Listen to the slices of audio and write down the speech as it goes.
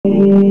Hello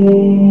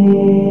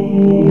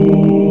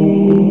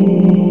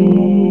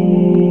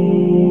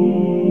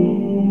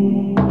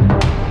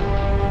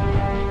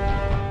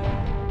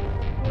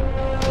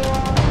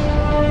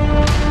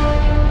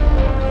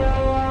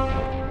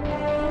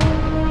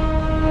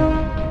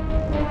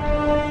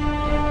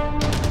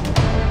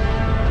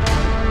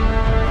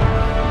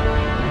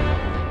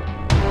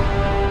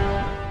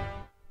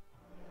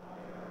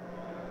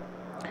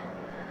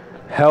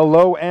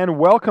and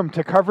welcome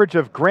to coverage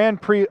of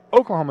Grand Prix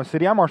Oklahoma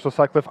City. I'm Marshall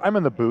Sutcliffe. I'm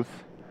in the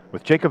booth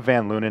with Jacob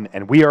Van Lunen,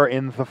 and we are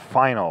in the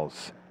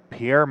finals.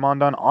 Pierre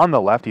Mondon on the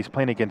left. He's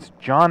playing against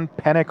John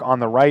Penick on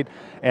the right.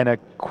 And a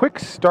quick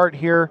start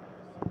here.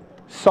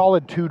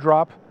 Solid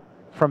 2-drop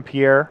from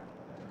Pierre.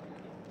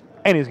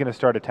 And he's going to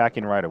start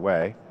attacking right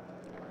away.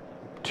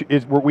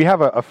 We have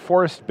a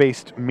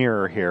forest-based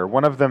mirror here.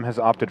 One of them has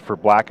opted for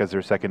black as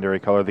their secondary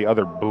color, the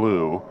other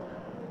blue.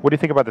 What do you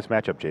think about this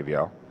matchup,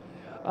 JVL?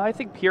 I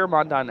think Pierre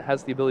Mondon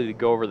has the ability to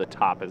go over the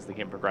top as the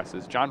game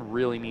progresses. John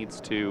really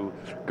needs to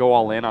go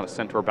all in on a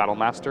Centaur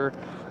Battlemaster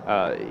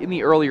in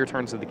the earlier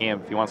turns of the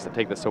game if he wants to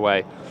take this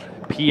away.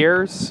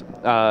 Pierre's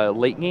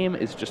late game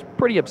is just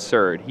pretty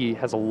absurd. He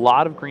has a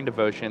lot of green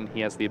devotion. He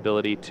has the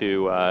ability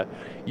to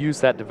use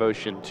that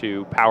devotion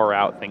to power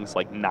out things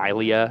like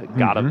Nylia,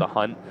 God of the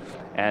Hunt,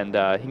 and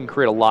he can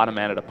create a lot of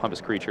mana to pump his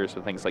creatures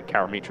with things like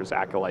Karametra's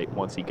Acolyte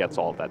once he gets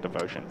all of that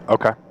devotion.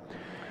 Okay.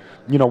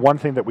 You know, one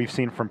thing that we've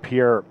seen from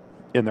Pierre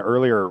in the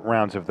earlier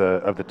rounds of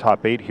the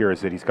top 8 here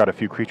is that he's got a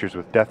few creatures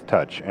with Death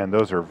Touch, and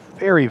those are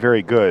very,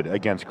 very good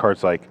against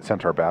cards like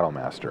Centaur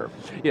Battlemaster.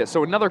 Yeah,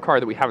 so another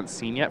card that we haven't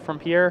seen yet from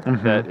Pierre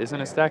that is in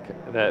his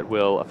deck that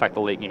will affect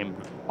the late game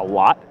a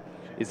lot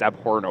is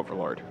Abhorrent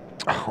Overlord.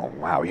 Oh,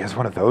 wow. He has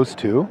one of those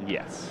too?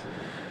 Yes.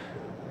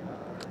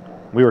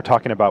 We were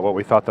talking about what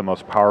we thought the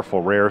most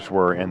powerful rares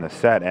were in the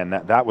set, and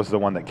that was the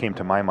one that came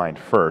to my mind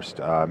first.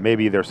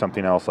 Maybe there's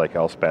something else like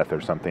Elspeth or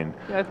something.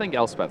 Yeah, I think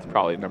Elspeth is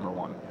probably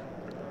 #1.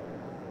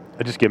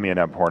 Just give me an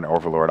Abhorrent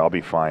Overlord. I'll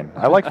be fine.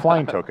 I like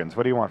flying tokens.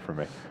 What do you want from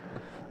me?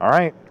 All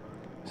right.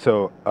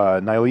 So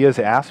Nylia's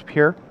Asp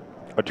here.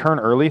 A turn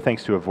early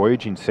thanks to a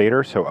Voyaging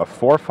Satyr. So a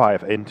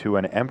 4/5 into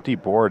an empty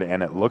board.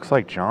 And it looks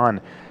like John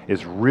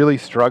is really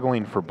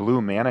struggling for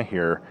blue mana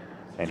here.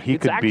 And he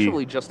could be... It's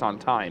actually just on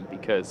time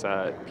because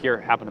Pierre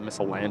happened to miss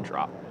a land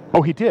drop.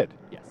 Oh, he did?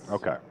 Yes.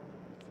 Okay.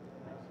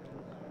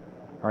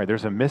 All right.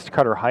 There's a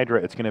Mistcutter Hydra.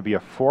 It's going to be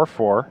a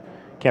 4/4.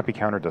 Can't be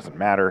countered, doesn't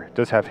matter.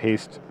 Does have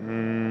haste,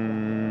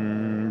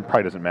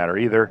 probably doesn't matter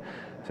either,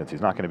 since he's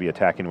not going to be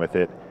attacking with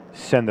it.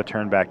 Send the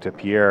turn back to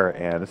Pierre,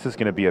 and this is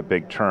going to be a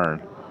big turn.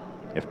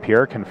 If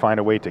Pierre can find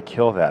a way to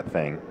kill that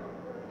thing,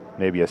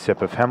 maybe a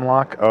sip of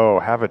Hemlock. Oh,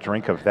 have a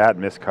drink of that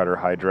Mistcutter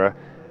Hydra.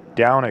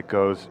 Down it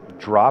goes,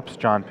 drops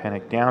John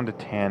Penick down to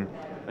 10. And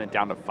then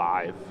down to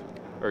 5,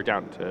 or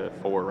down to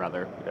 4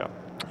 rather, yeah.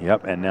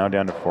 Yep, and now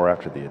down to 4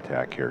 after the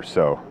attack here,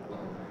 so...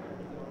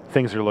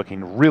 Things are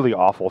looking really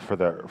awful for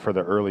the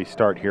early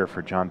start here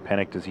for John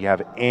Penick. Does he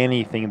have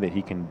anything that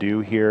he can do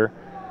here?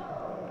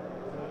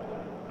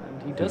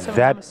 And he does have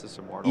that Nemesis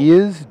Immortal.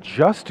 Is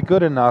just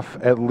good enough,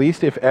 at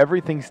least if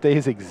everything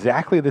stays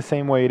exactly the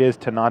same way it is,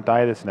 to not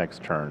die this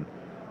next turn.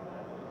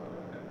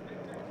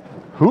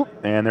 Hoop,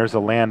 and there's a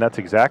land. That's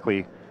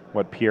exactly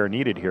what Pierre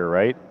needed here,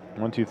 right?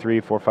 1, 2, 3,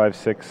 4, 5,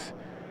 6,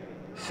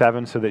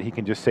 7, so that he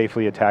can just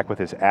safely attack with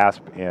his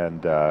Asp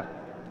and...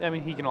 I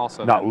mean, he can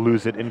also not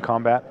lose it in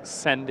combat.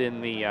 Send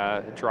in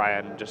the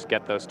Dryad and just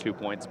get those 2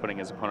 points, putting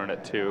his opponent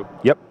at 2.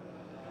 Yep.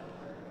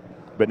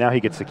 But now he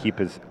gets to keep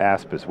his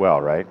Asp as well,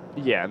 right?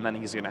 Yeah, and then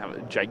he's going to have a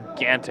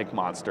gigantic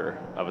monster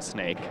of a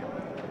snake.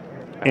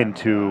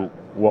 Into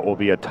what will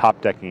be a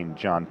top-decking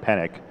John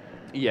Penick.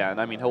 Yeah, and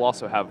I mean, he'll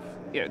also have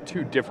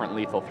 2 different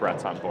lethal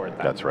threats on board.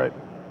 That's right.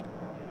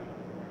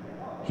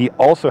 He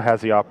also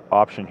has the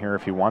option here,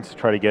 if he wants to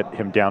try to get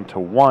him down to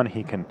 1,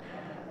 he can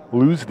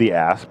lose the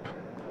Asp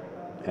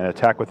and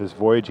attack with his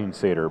Voyaging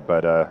Satyr,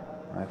 but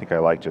I think I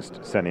like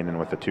just sending in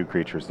with the 2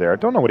 creatures there. I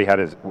don't know what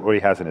he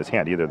has in his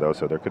hand either, though,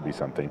 so there could be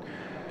something.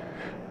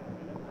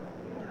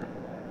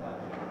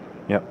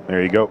 Yep,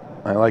 there you go.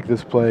 I like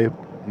this play.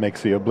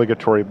 Makes the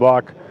obligatory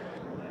block.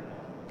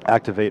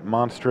 Activate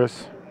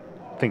Monstrous.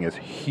 Thing is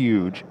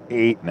huge.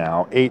 8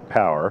 now. 8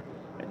 power.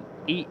 An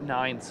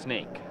 8/9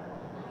 snake.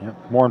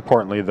 Yep. More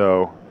importantly,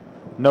 though,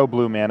 no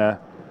blue mana.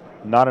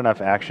 Not enough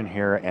action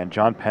here, and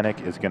John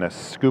Penick is going to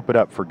scoop it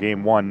up for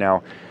game 1.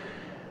 Now,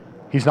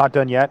 he's not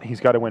done yet. He's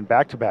got to win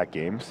back-to-back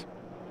games.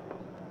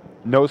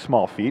 No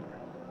small feat.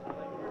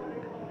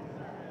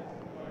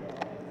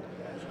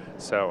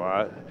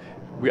 So,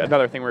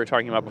 another thing we were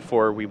talking about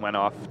before we went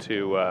off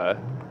to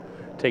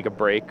take a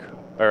break,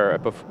 or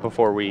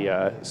before we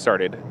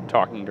started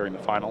talking during the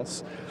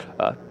finals,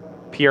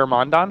 Pierre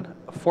Mondon,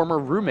 a former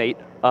roommate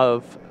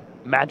of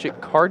Magic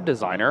card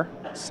designer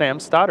Sam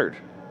Stoddard.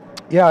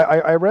 Yeah,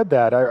 I read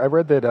that. I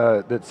read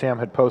that that Sam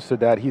had posted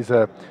that. He's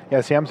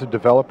Sam's a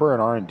developer in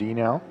R&D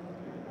now.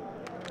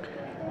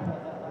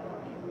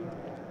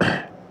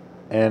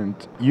 And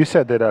you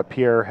said that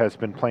Pierre has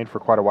been playing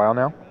for quite a while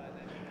now.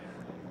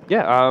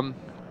 Yeah,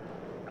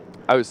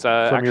 I was from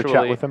actually your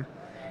chat with him.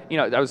 you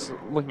know, I was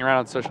looking around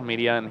on social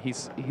media, and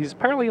he's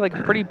apparently like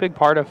a pretty big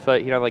part of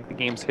you know, like the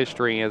game's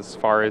history as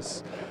far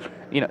as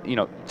you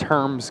know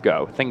terms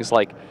go. Things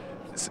like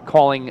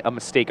calling a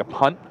mistake a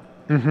punt.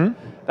 Mm-hmm.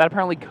 That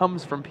apparently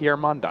comes from Pierre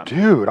Mondon.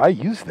 Dude, I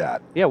use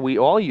that. Yeah, we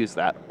all use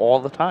that all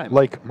the time.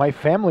 Like my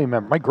family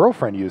member, my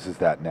girlfriend uses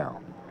that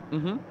now.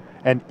 Mm-hmm.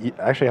 And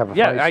I actually have a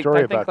funny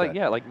story I about think, that.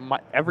 Yeah, like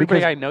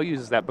everybody I know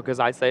uses that because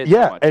I say it so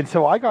Yeah, much. and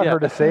so I got her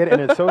to say it,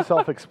 and it's so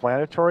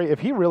self-explanatory. If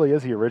he really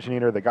is the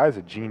originator, the guy's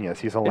a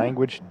genius. He's a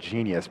language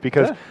genius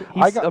because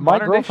my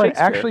girlfriend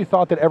actually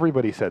thought that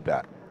everybody said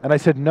that. And I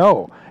said,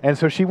 no. And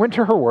so she went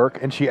to her work,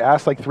 and she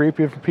asked like 3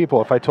 different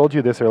people, if I told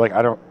you this, they're like,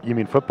 you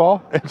mean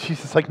football? And she's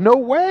just like, no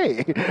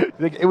way.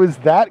 Like, it was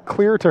that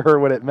clear to her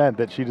what it meant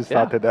that she just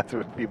thought that that's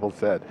what people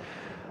said.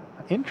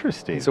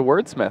 Interesting. He's a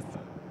wordsmith.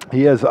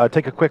 He is.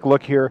 Take a quick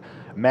look here.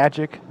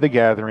 Magic the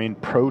Gathering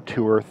Pro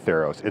Tour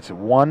Theros. It's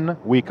 1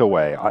 week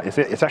away.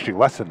 It's actually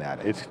less than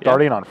that. It's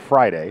starting on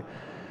Friday.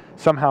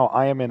 Somehow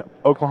I am in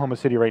Oklahoma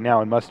City right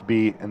now and must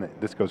be, and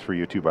this goes for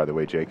you too, by the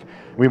way, Jake.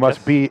 We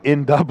must be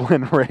in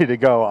Dublin ready to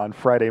go on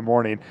Friday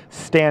morning.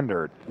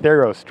 Standard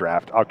Theros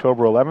draft,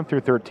 October 11th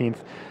through 13th.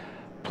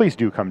 Please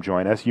do come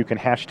join us. You can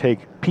hashtag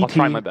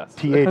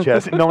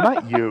PTTHS. No,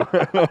 not you.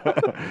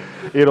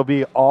 It'll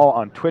be all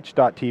on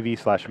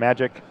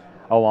twitch.tv/magic,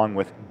 along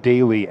with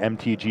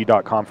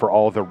dailymtg.com for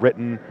all the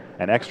written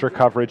and extra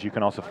coverage. You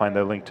can also find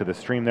the link to the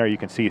stream there. You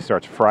can see it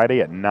starts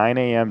Friday at 9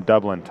 a.m.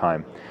 Dublin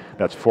time.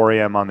 That's 4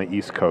 a.m. on the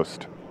East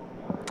Coast.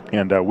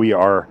 And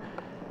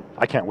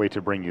I can't wait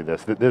to bring you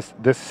this.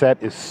 This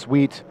set is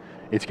sweet.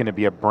 It's going to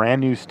be a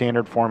brand new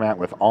standard format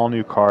with all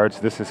new cards.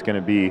 This is going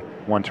to be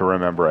one to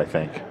remember, I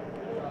think.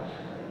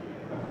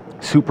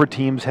 Super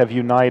teams have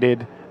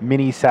united,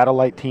 mini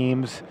satellite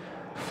teams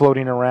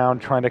floating around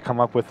trying to come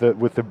up with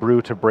the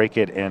brew to break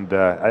it, and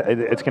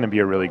it's going to be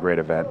a really great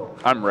event.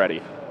 I'm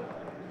ready.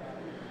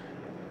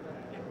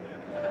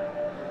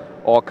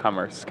 All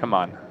comers, come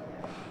on.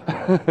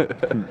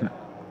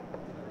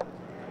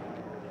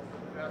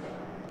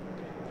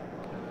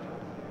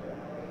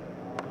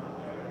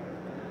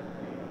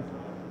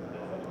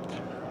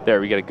 There,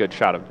 we get a good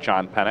shot of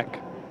John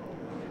Penick,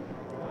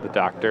 the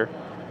doctor.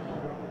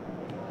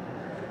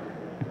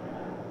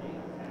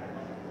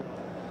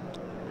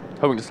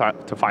 Hoping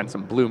to find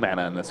some blue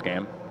mana in this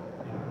game.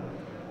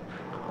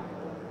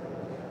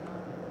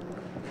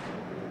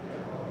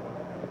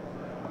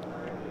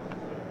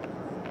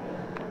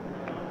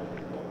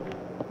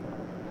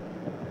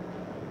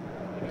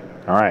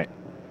 All right,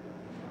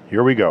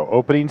 here we go.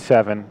 Opening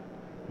 7.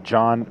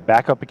 John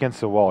back up against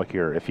the wall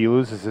here. If he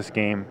loses this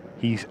game,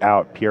 he's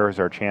out. Pierre is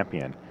our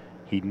champion.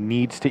 He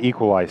needs to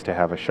equalize to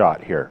have a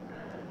shot here.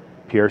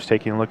 Pierre's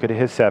taking a look at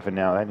his 7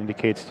 now. That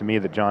indicates to me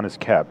that John is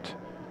kept.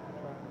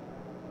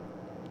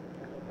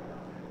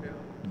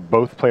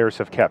 Both players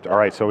have kept. All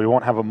right, so we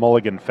won't have a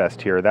mulligan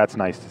fest here. That's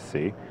nice to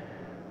see.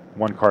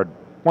 One card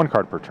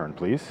per turn,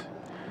 please.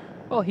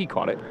 Well, he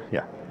caught it.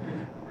 Yeah.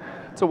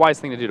 It's a wise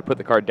thing to do to put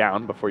the card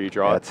down before you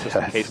draw it, just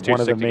in case two one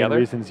of the stick main together.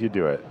 reasons you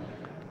do it.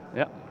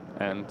 Yeah,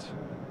 and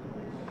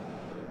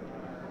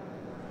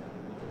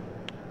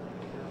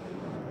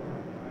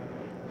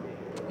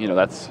you know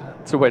that's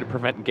a way to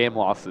prevent game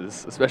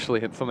losses,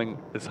 especially in something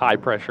as high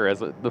pressure as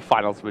the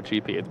finals of a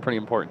GP. It's pretty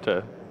important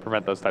to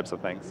prevent those types of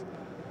things.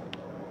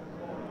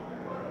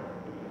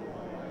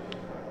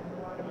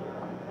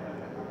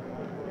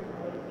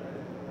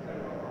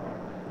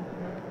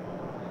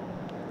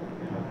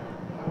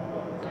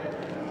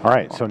 All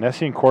right, so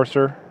Nessian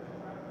Courser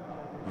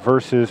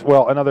versus,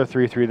 well, another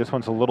 3-3. This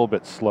one's a little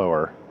bit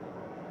slower.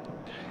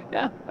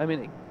 Yeah, I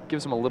mean, it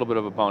gives him a little bit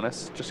of a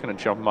bonus. Just going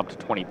to jump him up to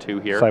 22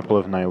 here. Disciple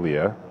of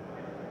Nylea.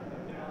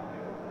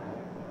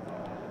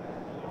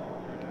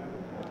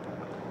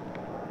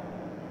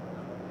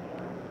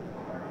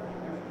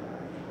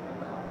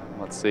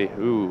 Let's see.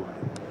 Ooh.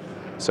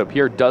 So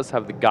Pierre does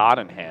have the God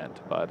in hand,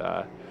 but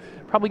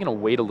probably going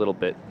to wait a little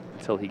bit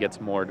until he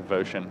gets more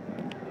devotion.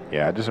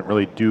 Yeah, it doesn't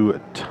really do a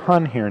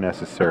ton here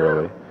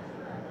necessarily.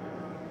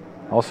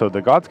 Also, the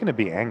God's going to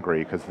be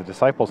angry because the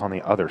Disciple's on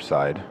the other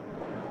side.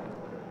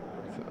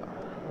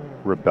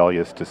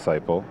 Rebellious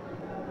Disciple.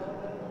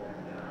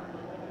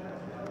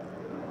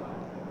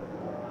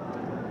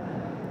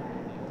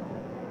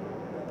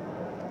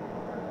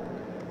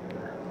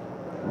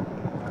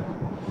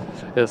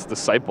 This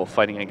Disciple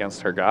fighting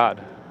against her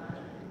God.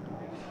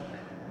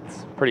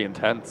 It's pretty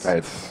intense.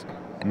 It's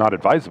not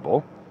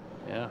advisable.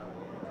 Yeah.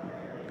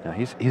 Now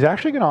he's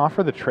actually going to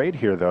offer the trade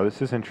here, though.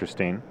 This is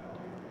interesting.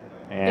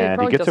 And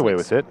he gets away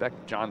with it.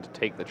 Expect John to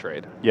take the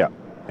trade. Yeah,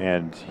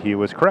 and he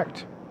was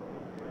correct.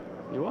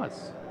 He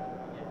was.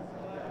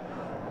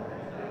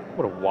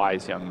 What a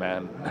wise young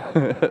man.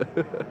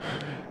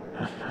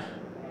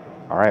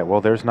 All right,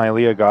 well, there's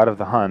Nylea, God of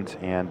the Hunt,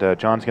 and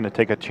John's going to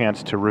take a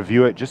chance to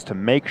review it just to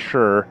make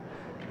sure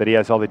that he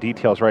has all the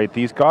details right.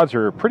 These gods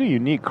are pretty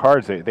unique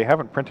cards. They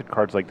haven't printed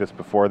cards like this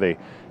before. They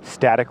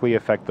statically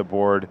affect the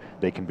board,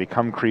 they can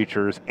become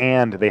creatures,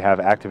 and they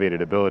have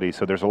activated abilities.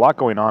 So there's a lot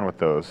going on with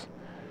those.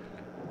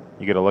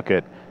 You get a look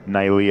at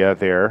Nylea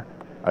there.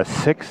 a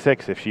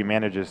 6/6 if she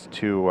manages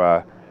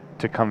to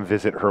come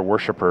visit her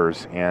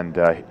worshippers. And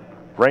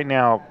right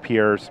now,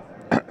 Pierre's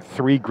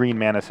 3 green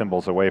mana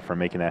symbols away from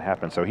making that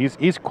happen. So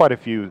he's quite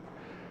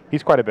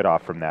a bit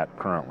off from that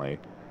currently.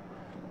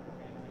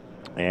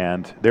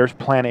 And there's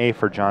Plan A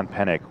for John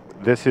Penick.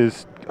 This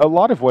is a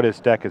lot of what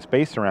his deck is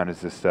based around. Is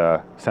this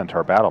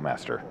Centaur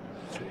Battlemaster?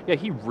 Yeah,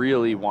 he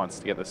really wants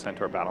to get the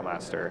Centaur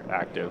Battlemaster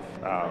active.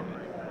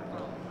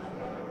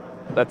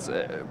 That's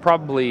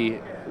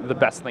probably the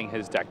best thing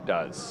his deck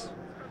does.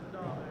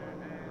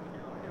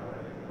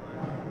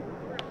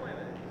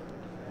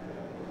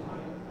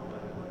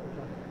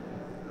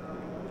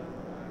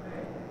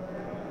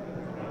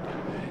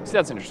 See,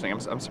 that's interesting.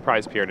 I'm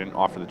surprised Pierre didn't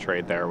offer the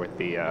trade there with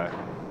the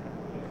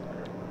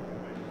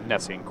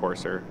Nessian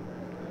Courser,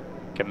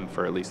 getting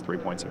for at least 3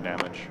 points of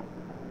damage.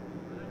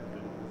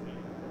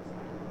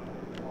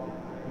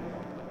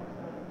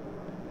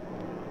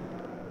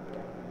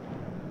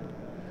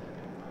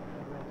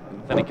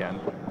 Then again,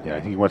 yeah, I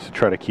think he wants to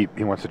try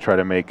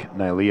to make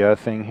Nylea a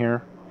thing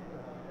here.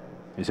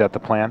 Is that the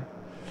plan?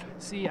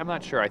 See, I'm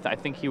not sure. I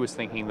think he was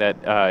thinking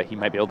that he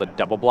might be able to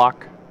double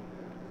block.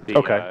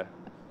 Okay.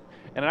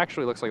 And it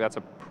actually looks like that's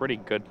a pretty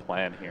good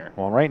plan here.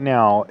 Well, right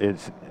now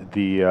it's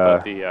the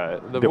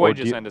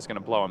Voyage's End is going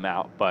to blow him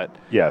out, but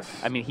yes,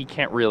 I mean he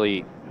can't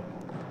really.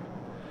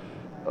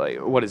 Like,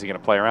 what is he going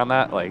to play around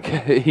that? Like,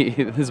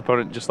 his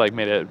opponent just like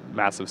made a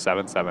massive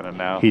 7/7, and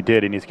now he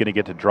did, and he's going to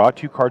get to draw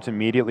 2 cards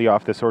immediately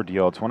off this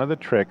ordeal. It's one of the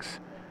tricks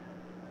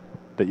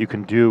that you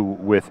can do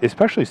with,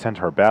 especially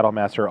Centaur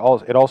Battlemaster.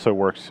 It also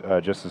works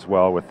just as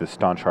well with the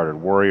Staunch-Hearted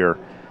Warrior.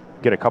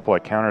 Get a couple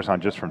of counters on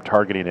just from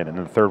targeting it, and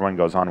then the third one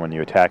goes on when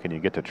you attack, and you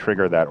get to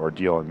trigger that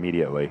ordeal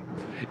immediately.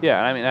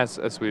 Yeah, I mean,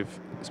 as we've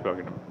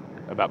spoken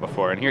about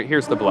before, and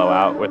here's the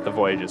blowout with the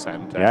Voyage's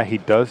End. Yeah, he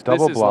does double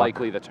block. This is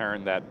likely the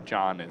turn that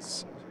John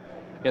is.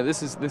 Yeah,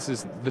 this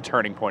is the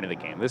turning point of the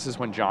game. This is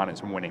when John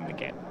is winning the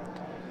game.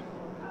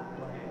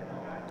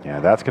 Yeah,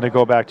 that's going to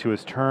go back to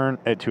his turn,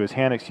 to his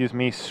hand. Excuse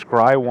me.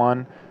 Scry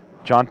 1.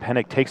 John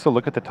Penick takes a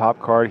look at the top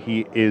card.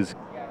 He is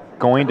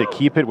going to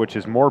keep it, which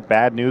is more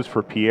bad news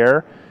for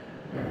Pierre.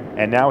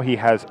 And now he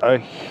has a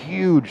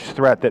huge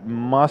threat that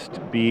must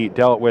be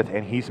dealt with,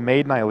 and he's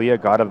made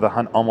Nylea, God of the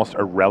Hunt, almost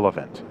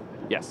irrelevant.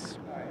 Yes.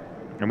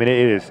 I mean,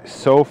 it is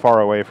so far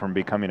away from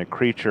becoming a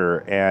creature,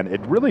 and it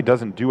really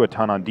doesn't do a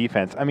ton on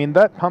defense. I mean,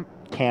 that pump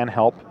can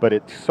help, but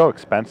it's so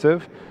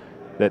expensive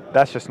that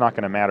that's just not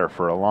going to matter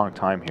for a long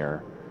time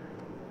here.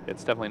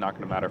 It's definitely not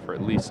going to matter for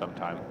at least some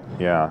time.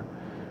 Yeah.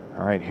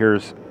 All right,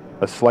 here's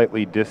a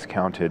slightly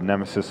discounted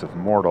Nemesis of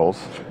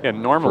Mortals. Yeah,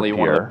 normally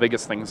one of the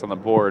biggest things on the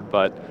board,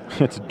 but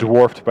it's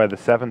dwarfed by the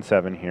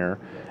 7/7 here,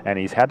 and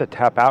he's had to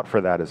tap out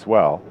for that as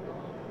well.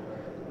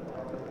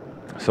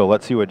 So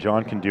let's see what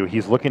John can do.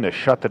 He's looking to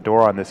shut the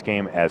door on this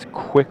game as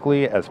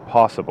quickly as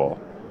possible.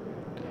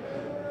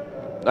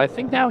 I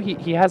think now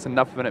he has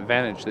enough of an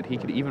advantage that he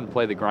could even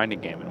play the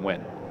grinding game and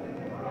win.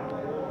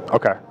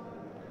 Okay.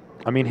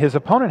 I mean, his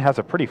opponent has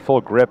a pretty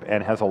full grip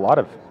and has a lot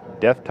of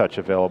death touch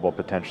available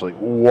potentially.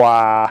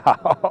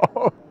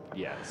 Wow.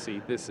 Yeah,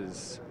 see, this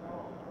is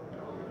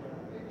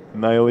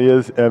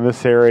Nylea's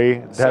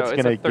Emissary. That's so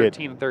going to get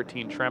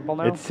 13-13 trample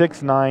now? It's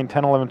 6/9,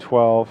 10, 11,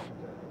 12.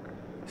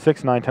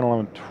 6/9, 10,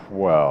 11,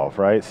 12,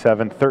 right?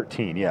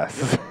 7/13,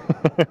 yes.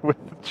 With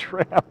the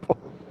trample.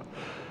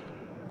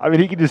 I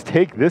mean, he can just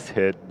take this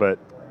hit, but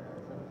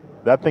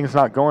that thing's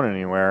not going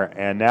anywhere.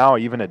 And now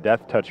even a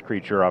death touch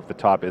creature off the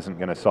top isn't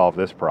going to solve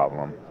this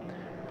problem.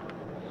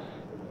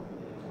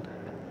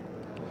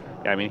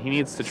 Yeah, I mean, he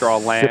needs to draw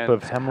land, have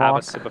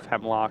a sip of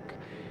Hemlock,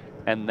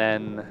 and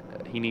then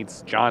he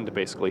needs John to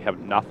basically have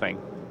nothing.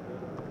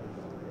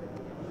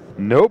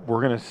 Nope,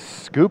 we're going to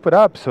scoop it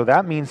up. So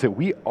that means that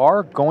we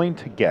are going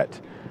to get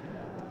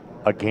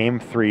a Game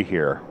 3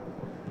 here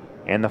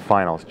in the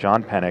finals.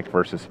 John Penick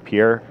versus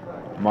Pierre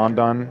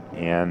Mondon,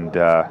 and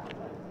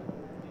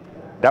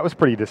that was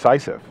pretty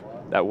decisive.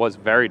 That was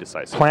very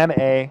decisive. Plan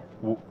A,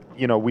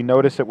 you know, we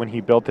noticed that when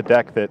he built the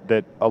deck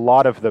that a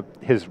lot of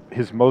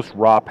his most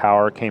raw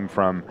power came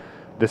from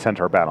the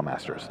Centaur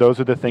Battlemasters. Those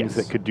are the things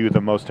that could do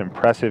the most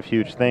impressive,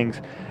 huge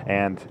things,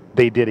 and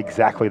they did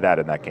exactly that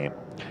in that game.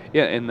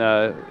 Yeah, in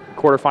the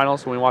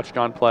quarterfinals when we watched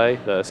John play,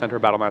 the Centaur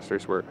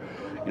Battlemasters were,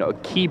 a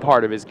key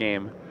part of his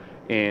game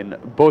in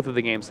both of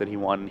the games that he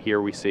won.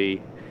 Here we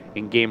see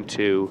in Game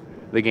 2,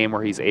 the game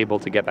where he's able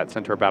to get that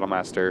Centaur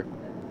Battlemaster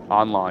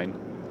online.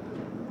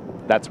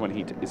 That's when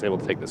he is able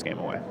to take this game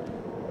away.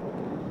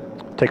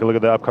 Take a look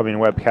at the upcoming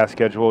webcast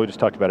schedule. We just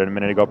talked about it a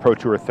minute ago. Pro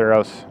Tour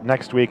Theros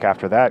next week.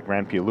 After that,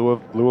 Grand Prix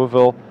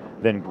Louisville,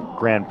 then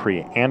Grand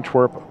Prix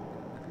Antwerp,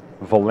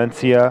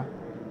 Valencia,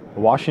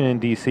 Washington,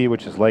 D.C.,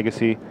 which is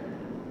Legacy,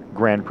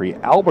 Grand Prix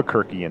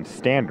Albuquerque and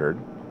Standard,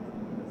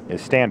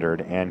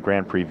 and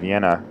Grand Prix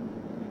Vienna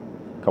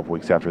a couple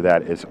weeks after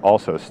that is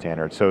also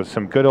Standard. So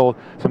some good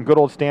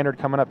old Standard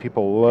coming up.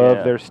 People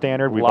love their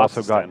Standard. We've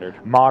also got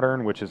Standard.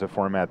 Modern, which is a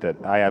format that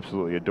I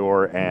absolutely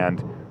adore,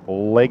 and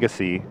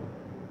Legacy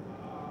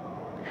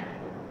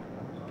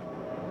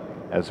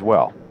as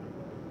well.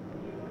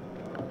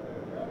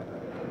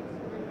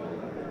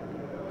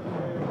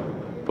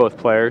 both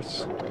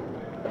players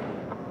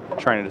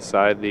trying to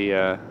decide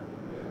the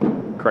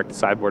correct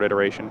sideboard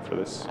iteration for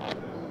this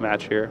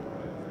match here.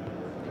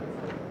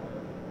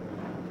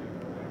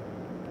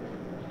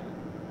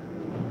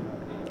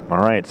 All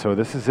right, so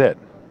this is it.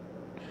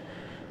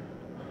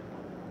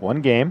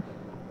 One game.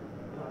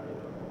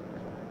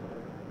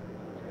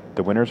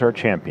 The winners are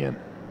champion.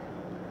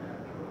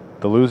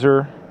 The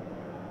loser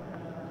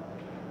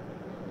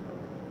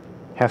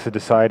has to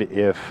decide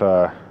if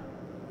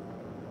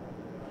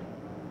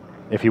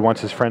he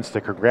wants his friends to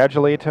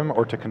congratulate him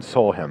or to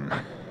console him.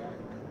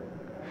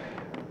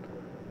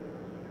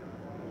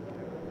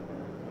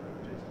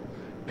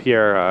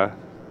 Pierre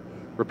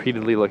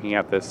repeatedly looking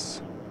at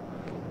this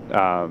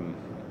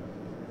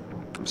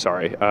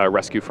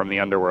rescue from the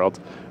underworld,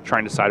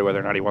 trying to decide whether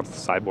or not he wants to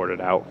sideboard it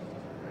out.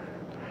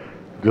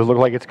 Does it look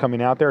like it's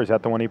coming out there? Is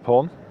that the one he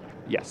pulled?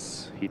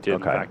 Yes, he did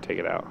in fact take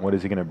it out. What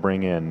is he going to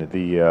bring in?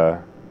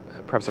 The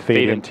perhaps a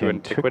fade into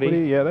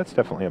antiquity? Yeah, that's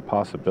definitely a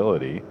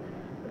possibility.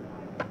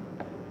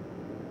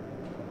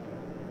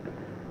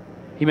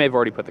 He may have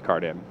already put the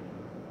card in.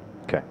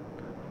 Okay.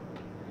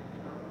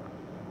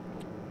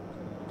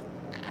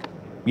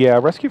 Yeah,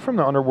 Rescue from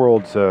the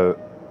Underworld's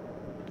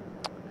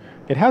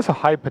it has a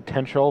high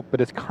potential,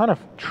 but it's kind of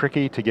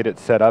tricky to get it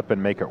set up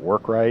and make it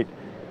work right.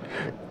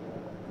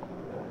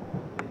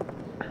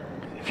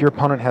 If your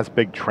opponent has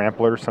big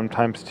tramplers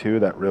sometimes too,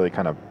 that really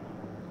kind of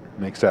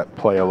makes that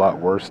play a lot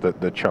worse,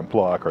 the chump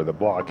block or the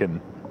block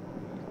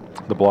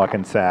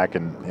and sack,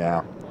 and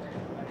yeah.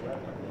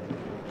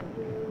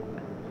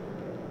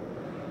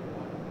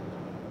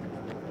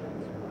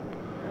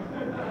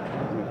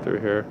 Through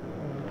here.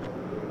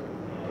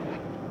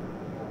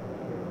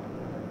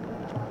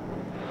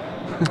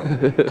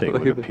 Take a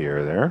look at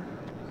Pierre there.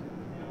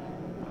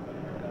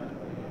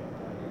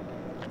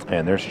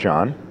 And there's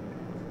John.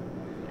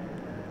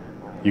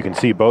 You can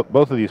see both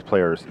of these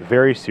players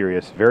very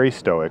serious, very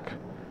stoic.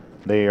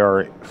 They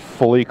are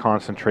fully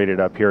concentrated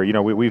up here. You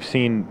know, we've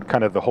seen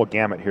kind of the whole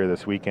gamut here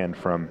this weekend,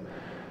 from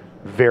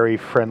very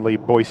friendly,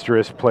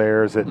 boisterous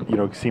players that, you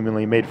know,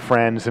 seemingly made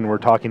friends and were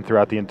talking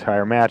throughout the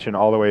entire match, and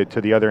all the way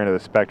to the other end of the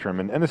spectrum.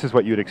 And this is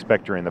what you'd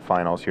expect during the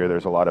finals here.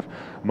 There's a lot of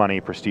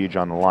money, prestige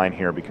on the line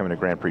here. Becoming a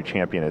Grand Prix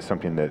champion is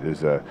something that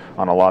is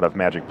on a lot of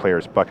Magic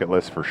players' bucket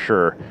list for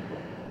sure.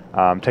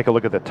 Take a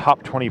look at the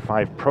top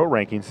 25 pro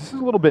rankings. This is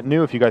a little bit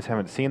new. If you guys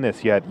haven't seen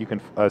this yet, you can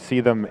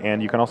see them,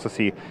 and you can also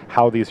see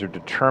how these are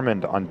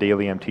determined on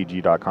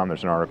dailymtg.com.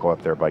 There's an article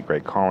up there by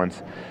Greg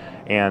Collins.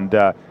 And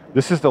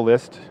this is the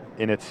list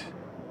in its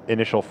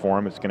initial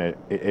form.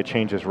 It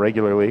changes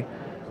regularly.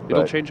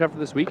 It'll change after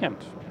this weekend.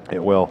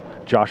 It will.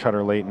 Josh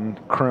Hutter-Layton,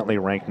 currently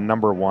ranked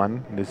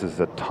 #1. This is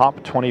the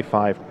top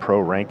 25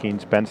 pro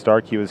rankings. Ben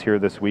Starkey was here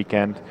this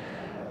weekend.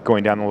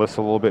 Going down the list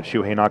a little bit,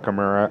 Shuhei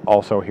Nakamura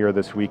also here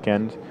this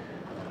weekend.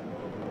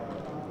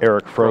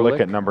 Eric Froelich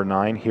at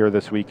 #9 here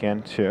this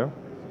weekend too.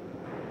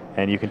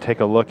 And you can take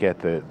a look at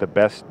the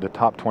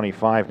top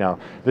 25. Now,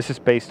 this is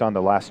based on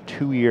the last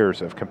 2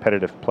 years of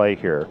competitive play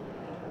here.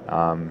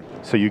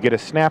 So you get a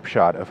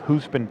snapshot of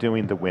who's been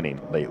doing the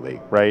winning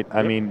lately, right?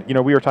 I mean, you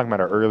know, we were talking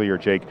about it earlier,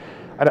 Jake.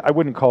 I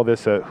wouldn't call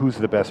this a who's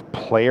the best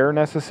player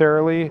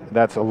necessarily.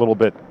 That's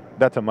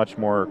a much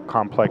more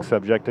complex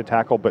subject to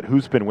tackle, but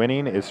who's been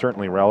winning is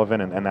certainly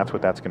relevant, and that's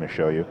what that's going to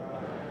show you.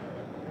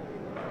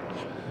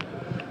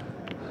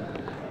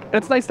 And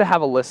it's nice to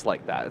have a list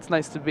like that. It's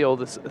nice to be able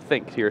to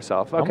think to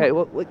yourself, okay,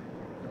 well, like,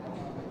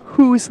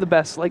 who's the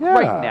best, like,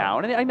 right now?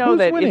 And I know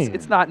that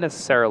it's not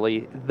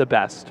necessarily the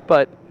best,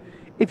 but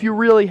if you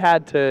really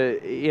had to,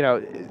 you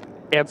know,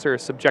 answer a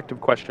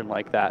subjective question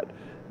like that,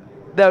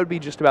 that would be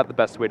just about the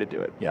best way to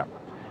do it. Yeah.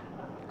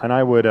 And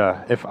I would,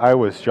 if I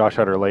was Josh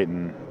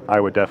Hutter-Layton, I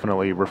would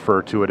definitely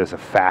refer to it as a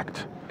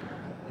fact.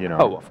 You know,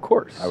 oh, of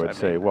course. I would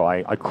say, well,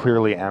 I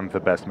clearly am the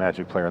best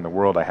Magic player in the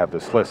world. I have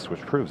this list,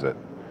 which proves it.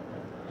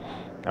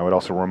 I would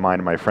also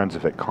remind my friends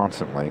of it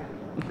constantly.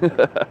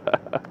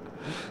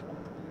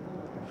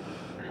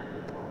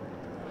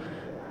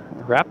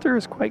 Raptor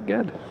is quite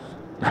good.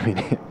 I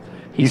mean,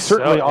 he's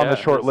certainly on the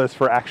short list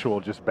for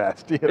actual just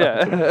best. You know?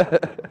 Yeah.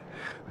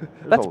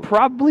 That's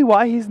probably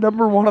why he's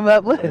 #1 on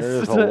that list.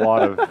 There's a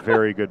lot of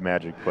very good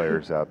Magic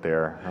players out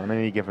there. On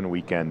any given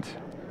weekend,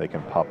 they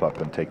can pop up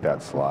and take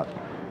that slot.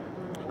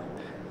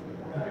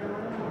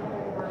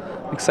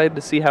 Excited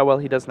to see how well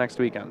he does next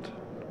weekend.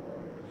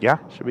 Yeah.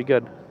 Should be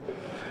good.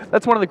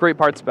 That's one of the great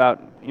parts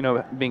about, you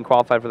know, being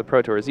qualified for the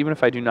Pro Tour is even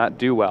if I do not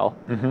do well,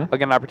 I'll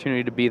get an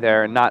opportunity to be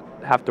there and not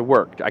have to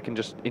work. I can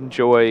just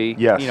enjoy,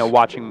 you know,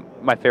 watching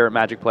my favorite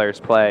Magic players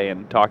play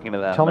and talking to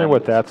them. Tell me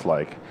what that's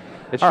like.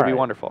 It should be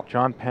wonderful.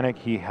 John Penick,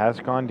 he has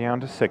gone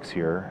down to 6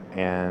 here,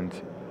 and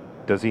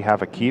does he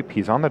have a keep?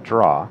 He's on the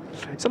draw.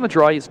 He's on the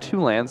draw. He has 2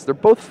 lands. They're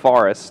both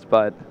forest,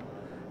 but,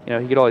 you know,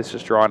 he could always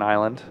just draw an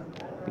island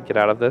and get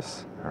out of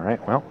this. All right,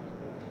 well,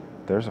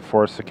 there's a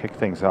forest to kick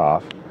things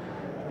off,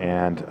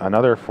 and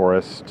another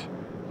forest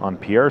on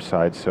Pierre's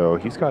side, so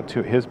he's got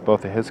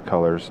both of his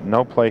colors.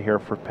 No play here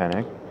for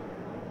Penick.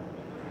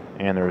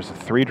 And there's a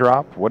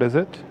 3-drop. What is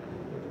it?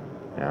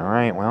 All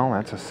right, well,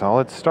 that's a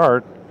solid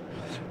start.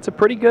 It's a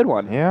pretty good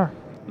one. Yeah.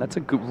 That's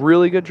a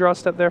really good draw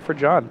step there for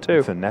John, too.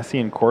 It's a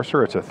Nessian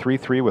Courser. It's a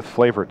 3-3 with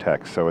flavor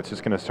text, so it's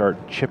just going to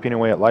start chipping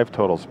away at life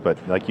totals. But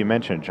like you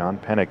mentioned, John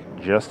Penick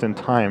just in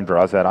time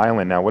draws that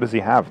island. Now, what does he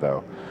have,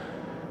 though?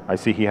 I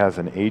see he has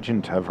an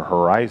Agent of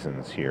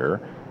Horizons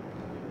here.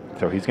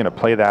 So he's going to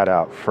play that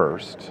out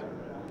first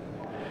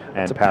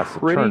and pass the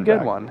turn pretty good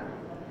back. one.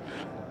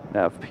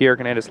 Now, if Pierre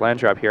can hit his land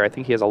drop here, I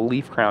think he has a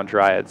Leaf Crown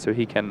Dryad, so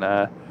he can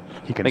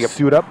make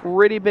suit a up.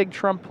 pretty big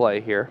trump play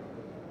here.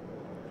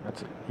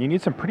 You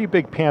need some pretty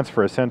big pants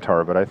for a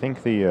Centaur, but I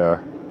think the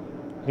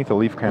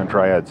Leaf Crown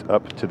Dryad's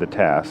up to the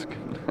task.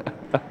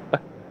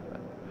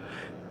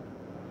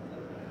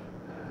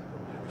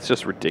 It's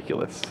just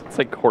ridiculous. It's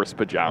like horse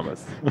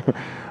pajamas. All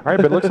right,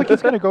 but it looks like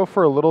he's going to go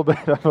for a little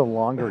bit of a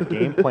longer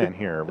game plan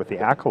here with the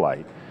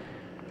Acolyte.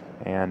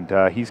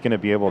 And he's going to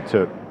be able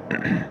to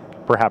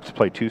perhaps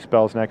play 2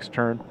 spells next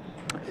turn.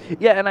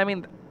 Yeah, and I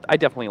mean, I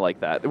definitely like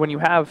that. When you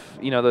have,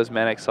 those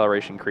mana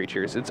acceleration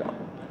creatures, it's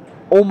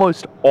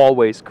almost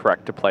always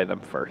correct to play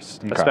them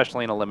first,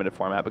 especially in a limited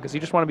format, because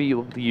you just want to be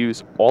able to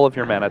use all of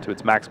your mana to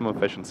its maximum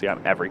efficiency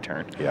on every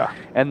turn. Yeah.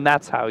 And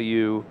that's how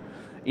you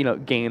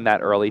gain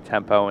that early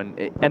tempo and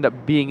end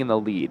up being in the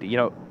lead.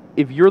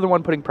 If you're the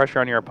one putting pressure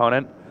on your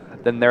opponent,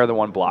 then they're the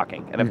one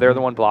blocking. And if they're the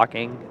one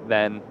blocking,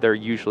 then they're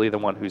usually the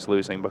one who's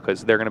losing,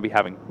 because they're going to be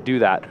having to do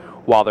that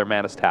while their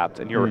mana's tapped,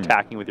 and you're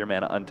attacking with your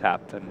mana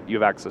untapped, and you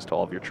have access to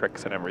all of your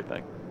tricks and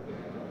everything.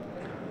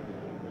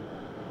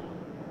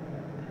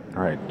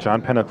 All right,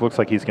 John Penick looks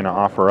like he's going to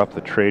offer up the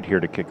trade here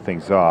to kick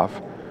things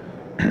off.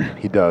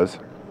 He does.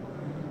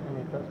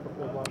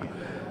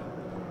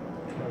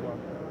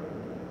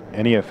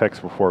 Any effects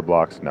before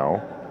blocks?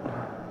 No.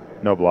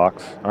 No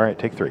blocks. All right,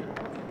 take 3.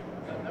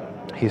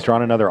 He's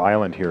drawn another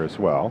island here as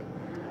well.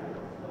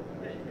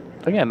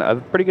 Again, a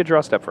pretty good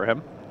draw step for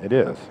him. It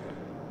is.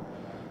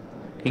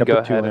 He can go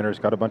ahead. 2 landers,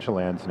 got a bunch of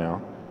lands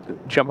now.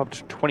 Jump up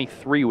to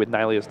 23 with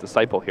Nylea's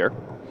Disciple here.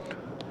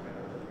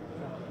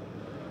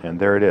 And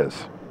there it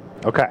is.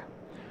 Okay.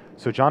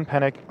 So John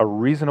Penick, a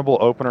reasonable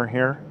opener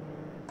here.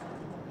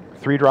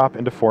 3-drop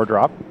into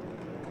 4-drop.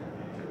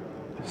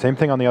 Same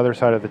thing on the other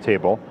side of the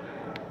table.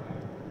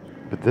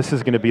 But this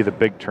is going to be the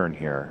big turn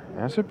here.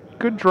 That's a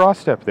good draw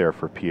step there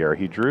for Pierre.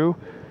 He drew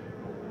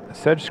a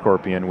Sedge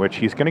Scorpion, which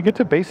he's going to get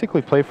to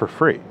basically play for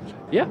free.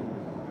 Yeah.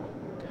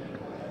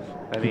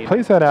 He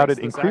plays that out. It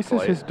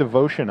increases his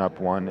devotion up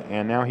 1,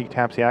 and now he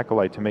taps the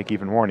Acolyte to make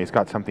even more, and he's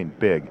got something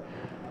big.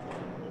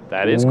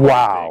 That is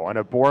wow, an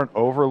Abhorrent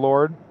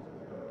Overlord,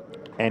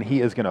 and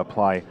he is going to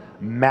apply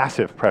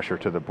massive pressure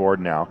to the board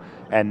now,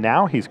 and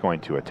now he's going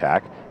to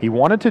attack. He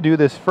wanted to do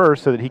this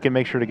first so that he can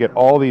make sure to get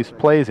all these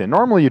plays in.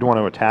 Normally you'd want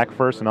to attack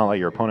first and not let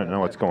your opponent know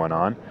what's going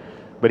on,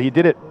 but he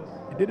did it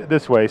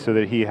this way so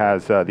that he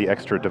has the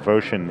extra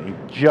devotion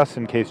just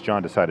in case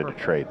John decided to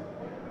trade.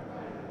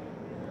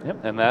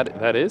 Yep, and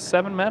that is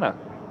 7 mana.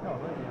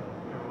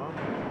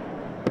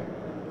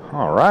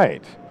 All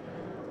right.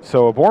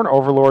 So Abhorrent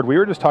Overlord, we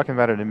were just talking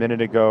about it a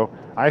minute ago.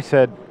 I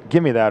said,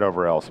 give me that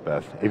over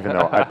Elspeth, even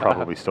though I'd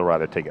probably still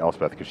rather take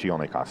Elspeth because she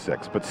only costs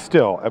 6. But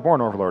still,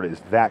 Abhorrent Overlord is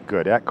that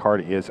good. That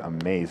card is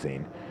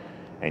amazing.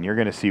 And you're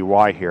going to see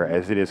why here,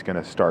 as it is going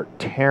to start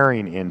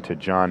tearing into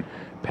John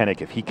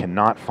Penick if he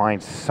cannot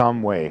find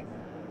some way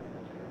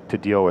to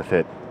deal with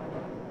it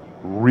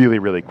really,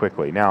 really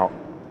quickly. Now,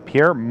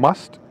 Pierre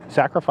must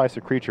sacrifice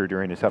a creature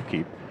during his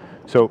upkeep.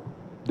 So,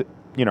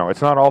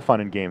 it's not all fun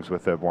and games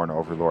with the Abhorrent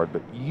Overlord,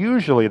 but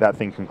usually that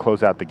thing can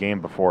close out the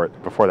game before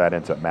that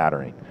ends up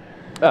mattering.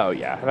 Oh,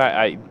 yeah.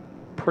 I'm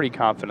pretty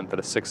confident that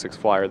a 6/6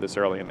 flyer this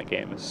early in the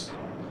game is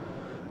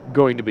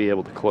going to be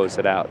able to close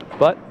it out.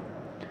 But,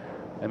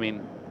 I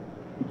mean,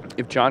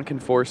 if John can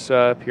force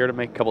Pierre to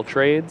make a couple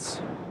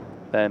trades,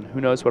 then who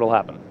knows what will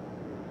happen.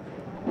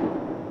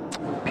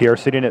 Pierre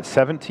sitting at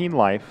 17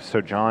 life,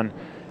 so John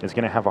is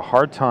going to have a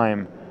hard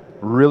time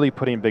really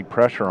putting big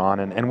pressure on,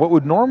 and what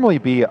would normally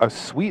be a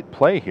sweet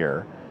play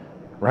here,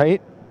 right?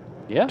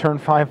 Yeah. Turn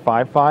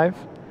 5/5/5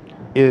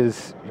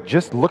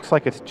 looks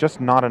like it's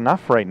just not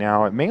enough right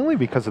now, mainly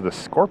because of the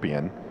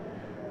Scorpion.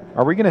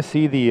 Are we going to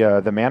see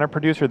the mana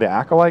producer, the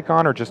Acolyte,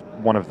 gone, or just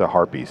one of the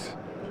Harpies?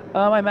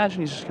 I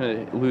imagine he's just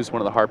going to lose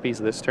one of the Harpies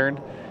this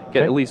turn,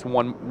 get at least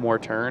one more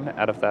turn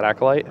out of that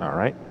Acolyte. All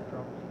right.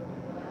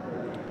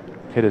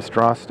 Hit his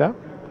draw step.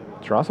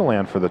 Draws a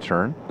land for the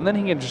turn. And then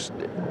he can just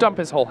dump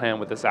his whole hand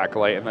with this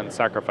Acolyte and then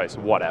sacrifice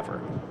whatever.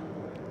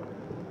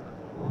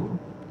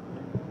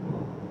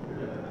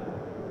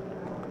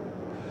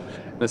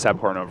 This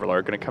Abhorrent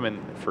Overlord going to come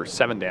in for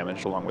 7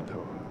 damage along with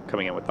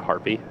coming in with the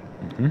Harpy.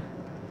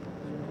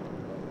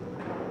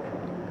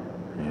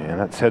 And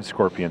that Sedge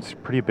Scorpion's a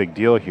pretty big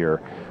deal here.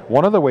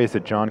 One of the ways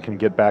that John can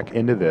get back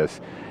into this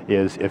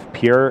is if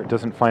Pierre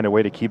doesn't find a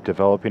way to keep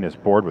developing his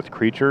board with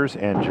creatures,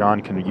 and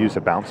John can use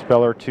a bounce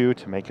spell or 2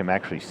 to make him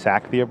actually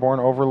sack the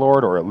Abhorrent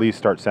Overlord, or at least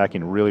start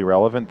sacking really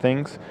relevant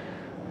things.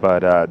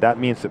 But that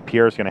means that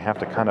Pierre's going to have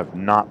to kind of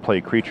not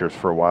play creatures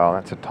for a while.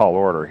 That's a tall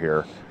order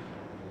here.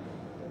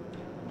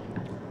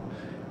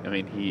 I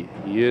mean, he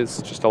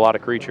is just a lot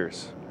of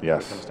creatures.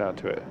 Yes. It comes down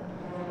to it.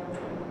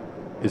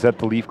 Is that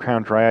the Leaf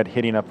Crown Dryad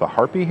hitting up the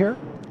Harpy here?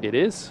 It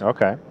is.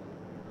 Okay.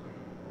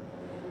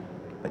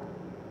 I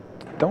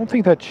don't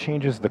think that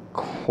changes the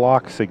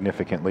clock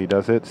significantly,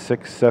 does it?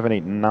 6, 7,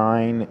 8,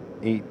 9,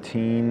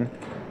 18,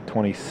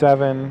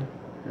 27.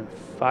 And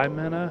 5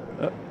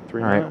 mana.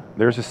 3 All mana. right,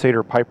 there's a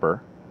Satyr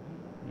Piper.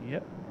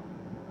 Yep.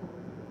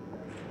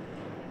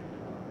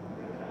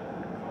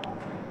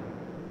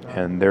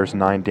 And there's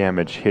 9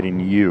 damage hitting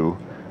you,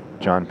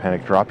 John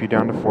Penick. Drop you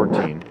down to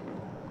 14.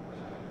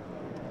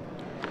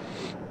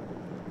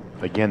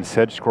 Again,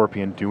 Sedge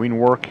Scorpion doing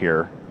work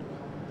here.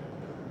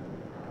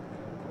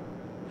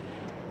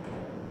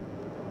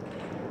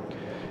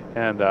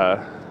 And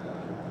a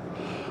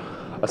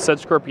Sedge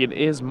Scorpion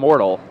is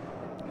mortal,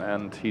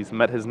 and he's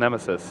met his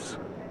nemesis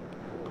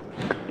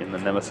in the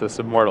Nemesis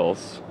of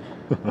Mortals.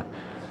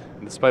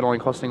 Despite only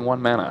costing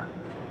 1 mana,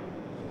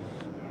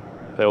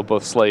 they will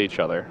both slay each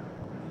other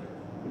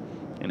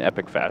in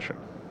epic fashion.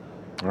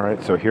 All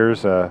right, so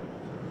here's a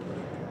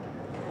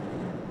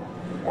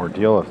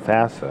Ordeal of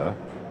Thassa.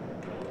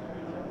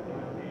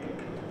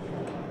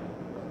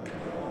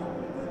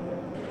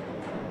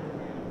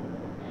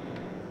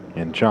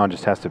 And John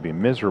just has to be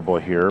miserable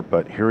here,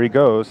 but here he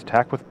goes.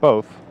 Attack with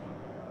both.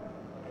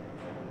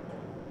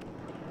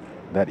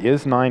 That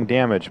is 9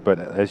 damage, but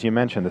as you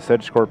mentioned, the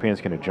Sedge Scorpion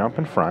is going to jump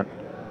in front.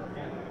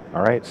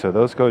 All right, so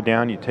those go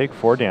down. You take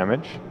 4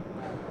 damage.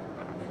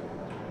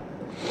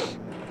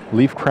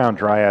 Leaf Crown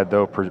Dryad,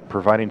 though,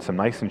 providing some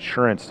nice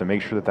insurance to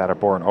make sure that that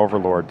Abhorrent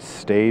Overlord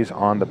stays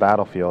on the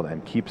battlefield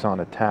and keeps on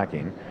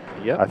attacking.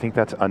 Yep. I think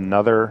that's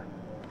another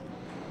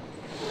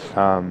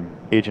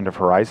Agent of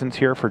Horizons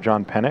here for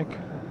John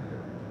Penick.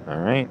 All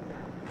right.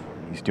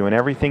 He's doing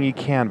everything he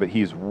can, but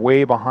he's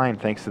way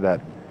behind thanks to that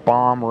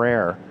bomb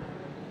rare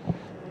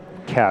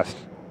cast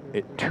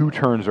it 2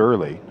 turns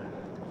early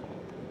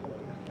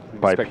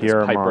by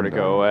Pierre Piper Mondon. to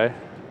go away.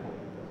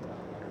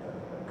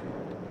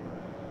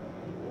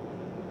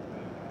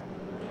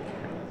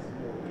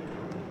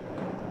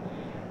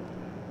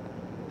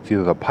 It's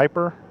either the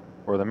Piper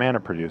or the Mana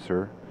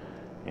Producer,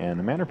 and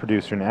the Mana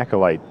Producer in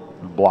Acolyte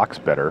blocks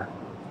better,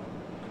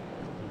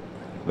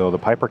 though the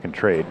Piper can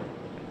trade.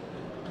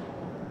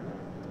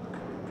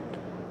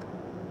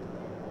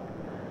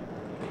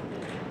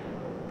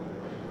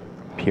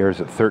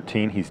 Pierre's at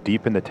 13. He's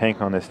deep in the tank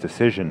on this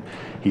decision.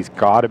 He's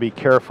got to be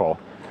careful.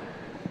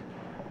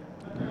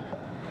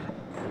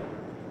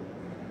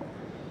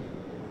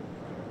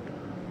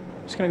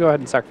 Just going to go ahead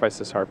and sacrifice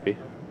this Harpy.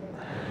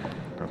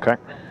 Okay.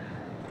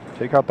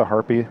 Take out the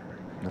Harpy.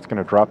 That's going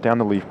to drop down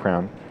the Leaf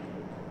Crown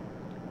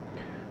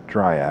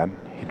Dryad.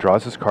 He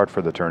draws his card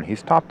for the turn.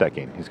 He's top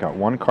decking. He's got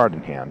 1 card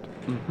in hand.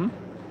 Mm-hmm.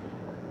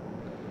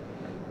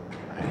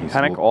 He's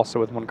Penick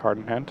also with 1 card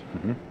in hand.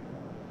 Mm-hmm.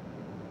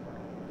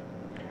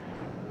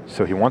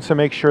 So he wants to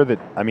make sure that,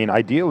 I mean,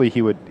 ideally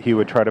he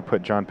would try to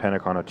put John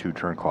Penick on a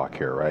 2-turn clock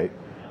here, right?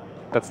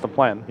 That's the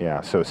plan.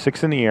 Yeah, so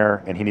 6 in the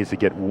air, and he needs to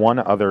get 1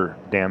 other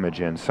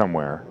damage in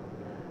somewhere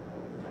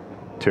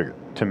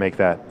to make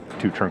that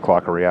 2-turn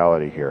clock a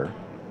reality here.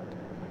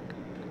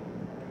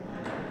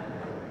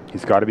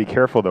 He's got to be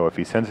careful, though. If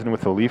he sends in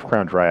with the Leaf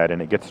Crown Dryad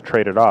and it gets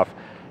traded off,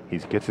 he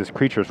gets his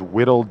creatures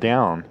whittled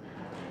down.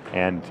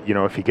 And, you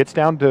know, if he gets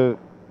down to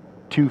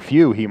too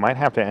few, he might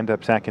have to end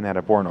up sacking that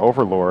Abhorrent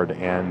Overlord.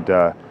 And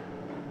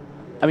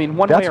I mean,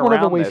 one that's way one of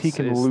the around ways this he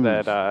can is lose.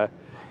 that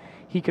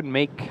he can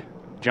make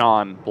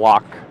John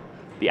block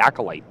the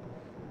Acolyte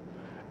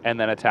and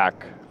then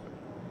attack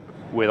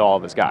with all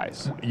of his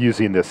guys.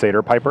 Using the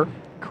Satyr Piper?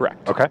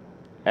 Correct. Okay.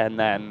 And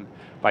then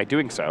by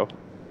doing so,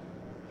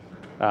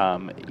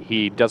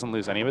 he doesn't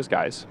lose any of his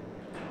guys.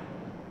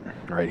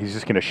 All right, he's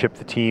just going to ship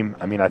the team.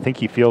 I mean, I think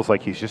he feels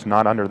like he's just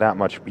not under that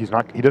much. He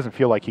doesn't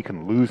feel like he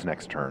can lose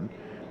next turn,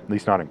 at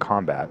least not in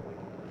combat,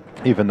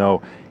 even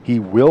though he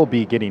will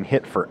be getting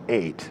hit for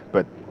 8.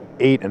 But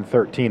 8 and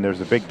 13,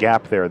 there's a big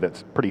gap there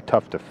that's pretty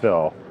tough to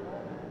fill.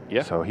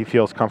 Yeah. So he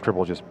feels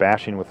comfortable just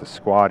bashing with the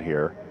squad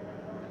here.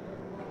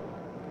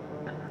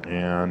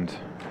 And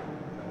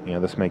yeah,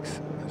 this makes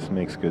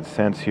good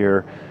sense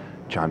here.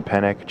 John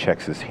Penick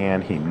checks his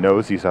hand. He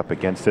knows he's up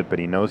against it, but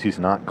he knows he's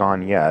not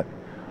gone yet.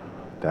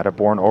 That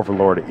Abhorrent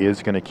Overlord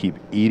is going to keep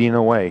eating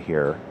away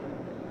here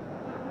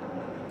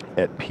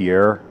at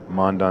Pierre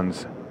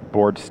Mondon's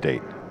board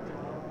state.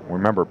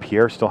 Remember,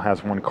 Pierre still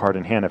has 1 card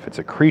in hand. If it's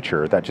a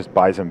creature, that just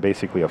buys him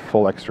basically a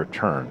full extra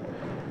turn.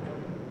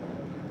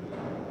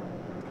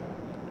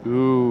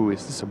 Ooh,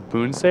 is this a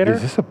Boon Satyr?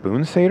 Is this a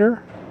Boon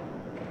Satyr?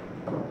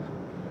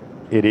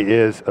 It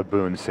is a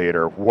Boon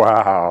Satyr.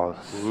 Wow.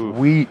 Oof.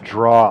 Sweet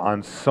draw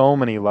on so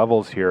many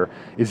levels here.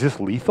 Is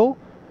this lethal?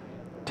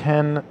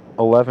 10,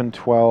 11,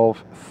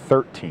 12,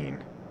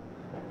 13.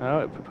 Oh,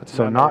 it puts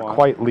So him not under 1.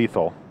 quite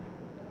lethal.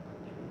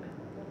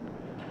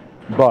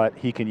 But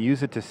he can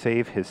use it to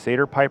save his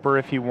Satyr Piper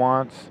if he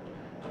wants.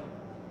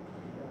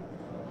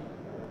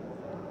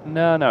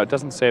 No, it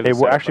doesn't save the It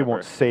Satyr actually Piper.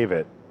 won't save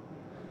it.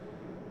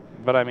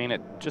 But I mean,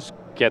 it just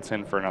gets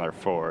in for another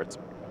 4. It's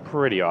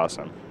pretty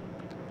awesome.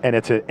 And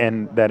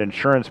and that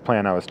insurance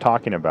plan I was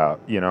talking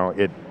about, you know,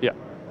 it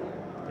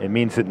It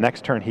means that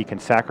next turn he can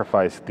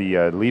sacrifice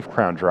the Leaf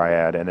Crown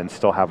Dryad and then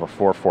still have a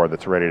 4/4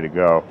 that's ready to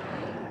go.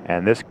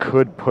 And this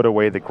could put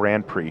away the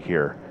Grand Prix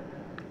here.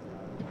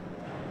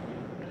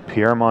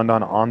 Pierre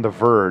Mondon on the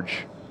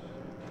verge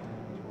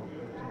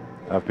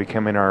of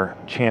becoming our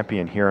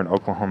champion here in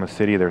Oklahoma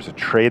City. There's a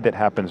trade that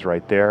happens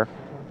right there.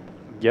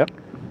 Yep.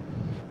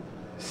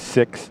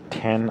 6,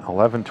 10,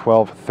 11,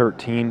 12,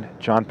 13.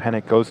 John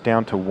Penick goes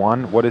down to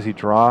 1. What does he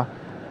draw?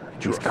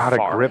 He's got a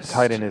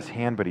Griptide in his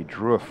hand, but he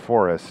drew a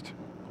Forest.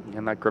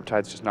 And that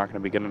Griptide's just not going to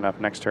be good enough.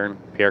 Next turn,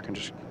 Pierre can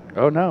just...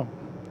 Oh, no.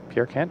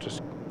 Pierre can't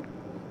just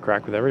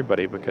crack with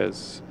everybody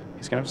because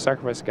he's going to have to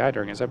sacrifice a guy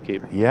during his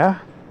upkeep. Yeah.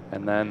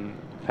 And then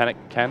Penick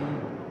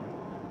can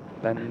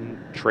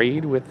then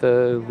trade with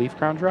the Leaf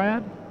Crown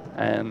Dryad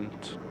and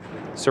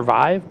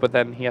survive, but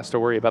then he has to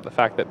worry about the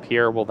fact that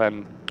Pierre will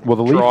then Well,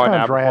 the Leaf draw an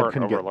Crown Dryad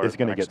Overlord is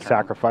going to get turn.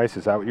 sacrificed.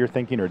 Is that what you're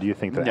thinking, or do you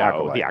think the No,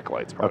 Acolyte? the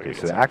Acolyte's probably Okay,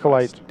 gonna so get the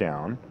Acolyte sacrificed.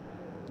 down.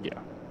 Yeah.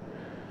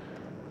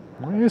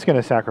 Well, he's going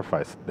to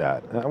sacrifice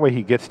that. That way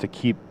he gets to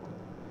keep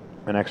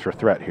an extra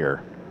threat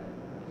here.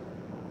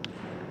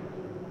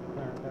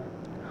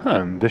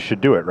 And this should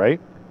do it, right?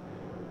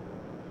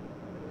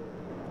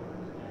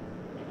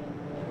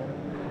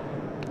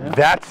 Yeah.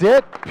 That's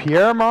it.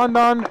 Pierre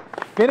Mondon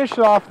finished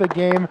off the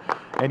game,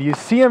 and you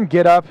see him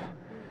get up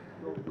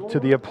to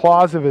the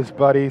applause of his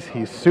buddies.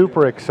 He's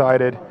super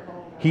excited.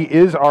 He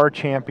is our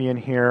champion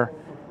here.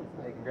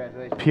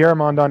 Pierre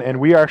Mondon, and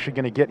we are actually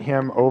going to get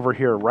him over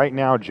here right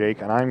now,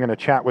 Jake, and I'm going to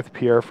chat with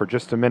Pierre for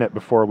just a minute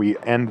before we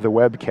end the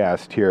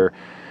webcast here.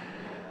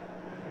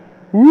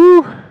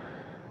 Woo!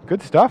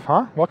 Good stuff,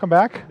 huh? Welcome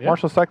back. Yeah.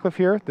 Marshall Sutcliffe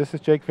here. This is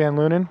Jake Van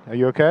Loonen. Are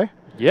you okay?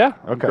 Yeah,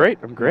 I'm Okay. great.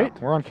 I'm great.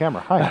 Yeah, we're on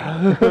camera. Hi.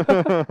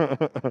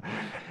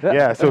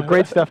 Yeah, so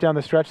great stuff down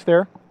the stretch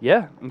there.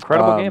 Yeah,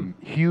 incredible game.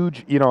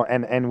 Huge,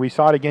 and we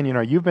saw it again.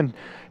 You've been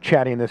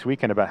chatting this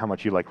weekend about how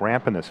much you like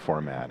ramp in this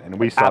format, and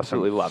we saw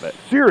Absolutely some love it.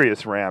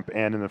 serious ramp,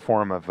 and in the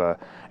form of,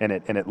 and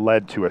it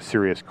led to a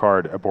serious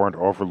card, Abhorrent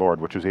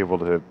Overlord, which was able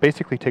to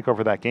basically take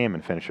over that game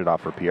and finish it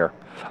off for Pierre.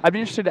 I'd be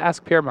interested to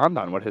ask Pierre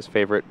Mondon what his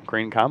favorite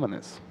green common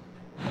is.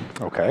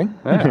 Okay,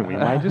 we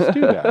might just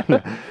do that.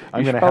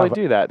 You should probably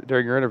do that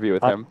during your interview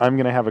with him. I'm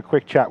going to have a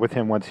quick chat with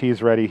him once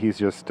he's ready. He's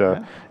just,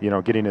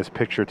 getting his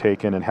picture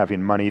taken and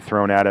having money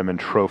thrown at him and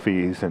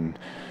trophies, and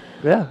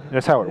Yeah,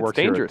 that's how it works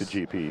dangerous.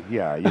 here at the GP.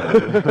 Yeah,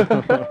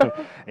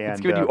 and,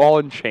 It's giving you all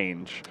in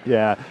change.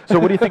 Yeah. So,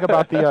 what do you think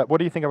about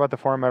the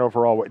format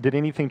overall? Did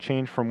anything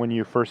change from when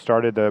you first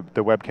started the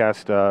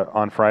webcast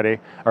on Friday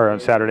or on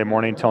Saturday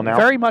morning till now?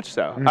 Very much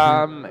so.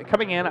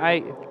 Coming in,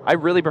 I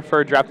really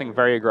prefer drafting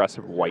very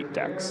aggressive white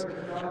decks.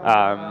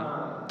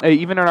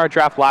 Even in our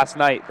draft last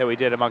night that we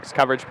did amongst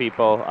coverage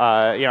people,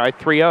 I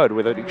 3-0'd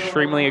with an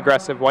extremely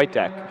aggressive white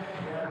deck.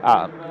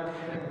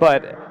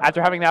 But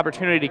after having the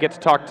opportunity to get to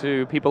talk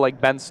to people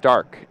like Ben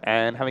Stark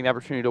and having the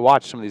opportunity to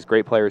watch some of these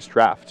great players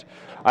draft,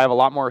 I have a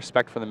lot more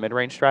respect for the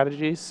mid-range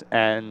strategies.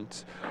 And,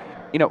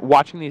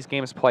 watching these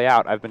games play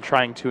out, I've been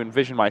trying to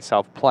envision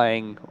myself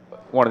playing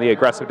one of the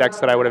aggressive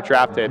decks that I would have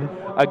drafted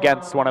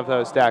against one of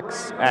those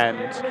decks. And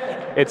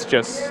it's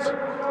just,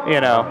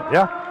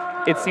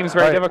 Yeah. it seems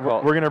very All right,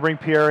 difficult. We're going to bring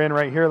Pierre in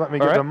right here. Let me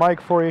get the mic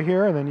for you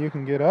here, and then you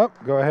can get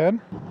up. Go ahead.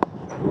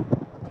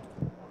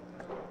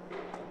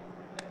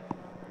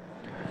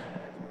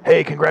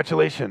 Hey,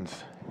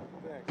 congratulations.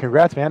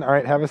 Congrats, man. All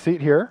right, have a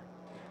seat here.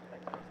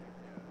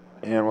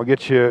 And we'll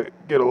get a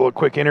little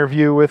quick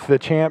interview with the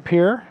champ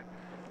here.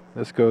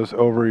 This goes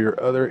over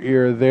your other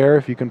ear there,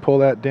 if you can pull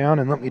that down,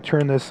 and let me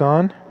turn this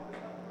on.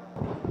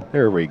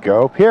 There we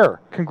go. Pierre,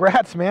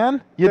 congrats,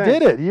 man. You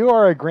did it. You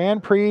are a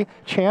Grand Prix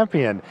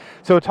champion.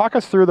 So talk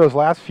us through those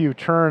last few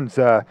turns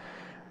of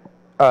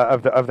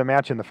the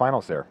match in the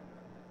finals there.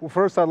 Well,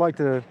 first I'd like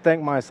to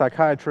thank my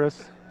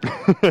psychiatrist.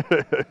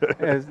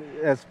 as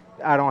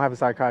I don't have a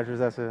psychiatrist.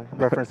 That's a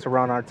reference to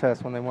Ron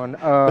Artest when they won.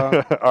 All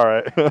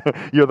right.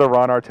 You're the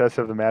Ron Artest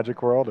of the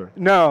Magic world? Or?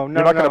 No.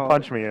 You're not going to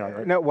punch me.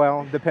 Right? No,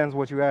 well, depends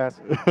what you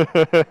ask.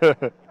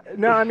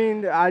 No, I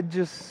mean, I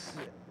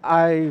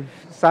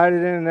sided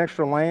in an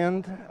extra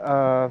land.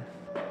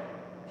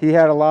 He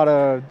had a lot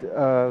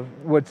of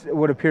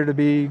what appeared to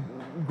be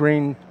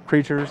green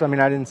creatures. I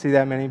mean, I didn't see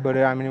that many, but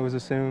I mean, it was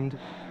assumed.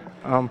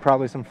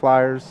 Probably some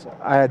flyers.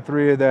 I had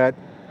 3 of that.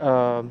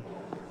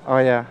 Oh,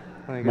 yeah.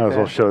 Might as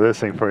well show this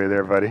thing for you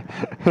there, buddy.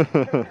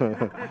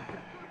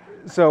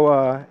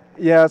 So,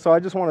 so I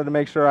just wanted to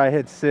make sure I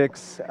hit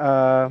 6.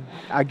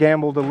 I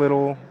gambled a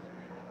little.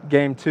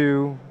 Game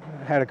 2,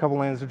 had a couple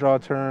lands to draw a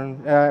turn.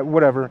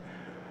 Whatever.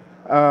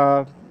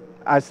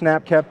 I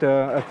snap kept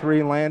a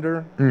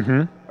 3-lander.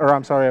 Or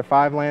I'm sorry, a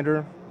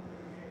 5-lander.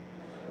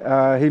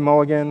 He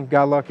mulliganed,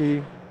 got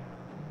lucky.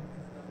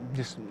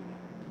 Just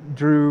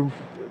drew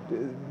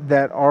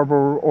that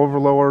Arbor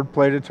Overlord,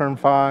 played it turn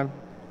 5.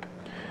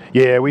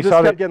 Yeah, we just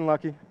saw kept that. Getting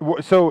lucky.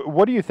 So,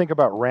 what do you think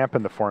about ramp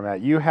in the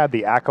format? You had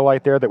the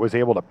Acolyte there that was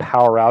able to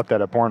power out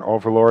that Abhorrent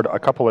Overlord a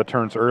couple of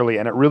turns early,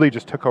 and it really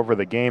just took over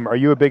the game. Are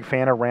you a big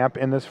fan of ramp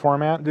in this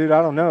format? Dude,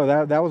 I don't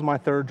know. That was my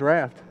 3rd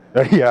draft.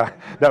 Yeah,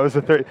 that was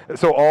the 3rd.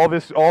 So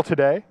all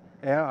today?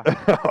 Yeah.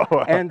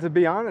 And to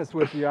be honest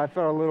with you, I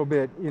felt a little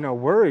bit,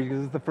 worried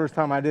because it's the first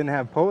time I didn't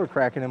have polar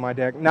kraken in my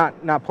deck.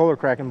 Not polar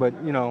kraken, but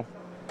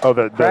Oh,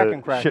 the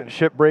Kraken.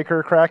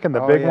 shipbreaker Kraken,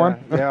 the big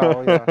one? Yeah,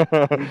 oh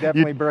yeah. We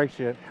definitely break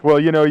shit. Well,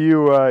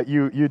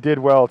 you did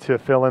well to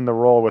fill in the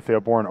role with the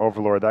Abhorrent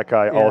Overlord. That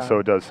guy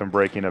also does some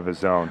breaking of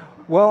his own.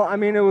 Well, I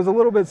mean, it was a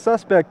little bit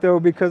suspect, though,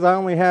 because I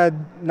only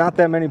had not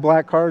that many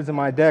black cards in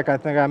my deck. I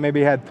think I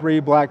maybe had 3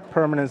 black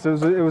permanents.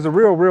 It was a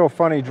real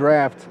funny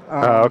draft.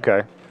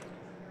 Okay.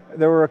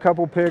 There were a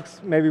couple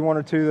picks, maybe 1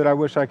 or 2 that I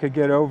wish I could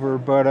get over,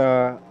 but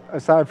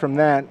aside from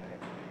that,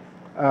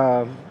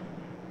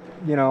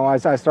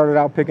 I started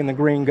out picking the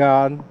Green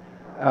God.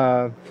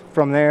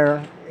 From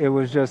there, it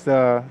was just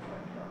a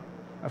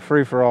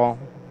free-for-all,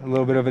 a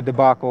little bit of a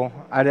debacle.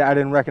 I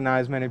didn't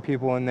recognize many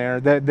people in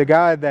there. The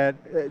guy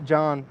that,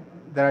 John,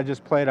 that I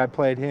just played, I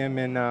played him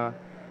in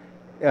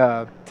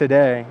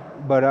today,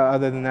 but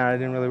other than that, I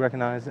didn't really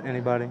recognize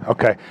anybody.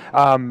 Okay.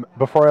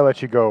 Before I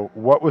let you go,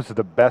 what was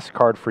the best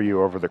card for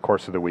you over the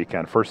course of the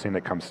weekend? First thing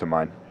that comes to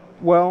mind.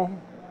 Well,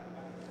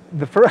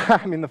 the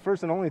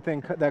first and only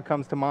thing that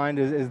comes to mind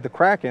is the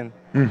Kraken.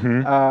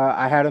 Mm-hmm.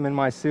 I had him in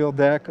my sealed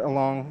deck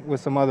along with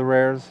some other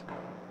rares.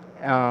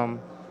 I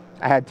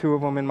had 2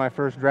 of them in my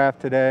first draft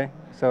today,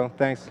 so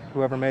thanks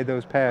whoever made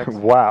those packs.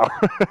 Wow.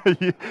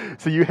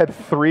 So you had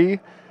 3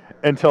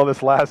 until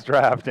this last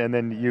draft, and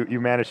then you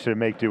managed to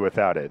make do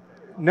without it.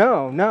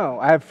 No,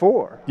 I have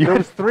 4. There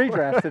was 3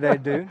 drafts today,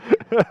 dude.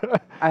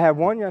 I had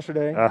 1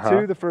 yesterday,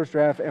 2 the first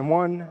draft, and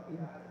 1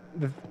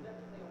 the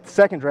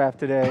second draft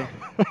today,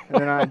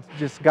 and then I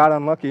just got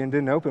unlucky and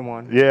didn't open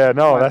one. Yeah,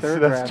 no,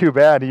 that's too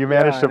bad. You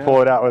managed to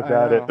pull it out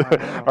without it.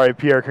 All right,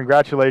 Pierre,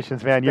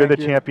 congratulations, man. You're the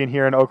champion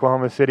here in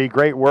Oklahoma City.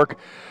 Great work.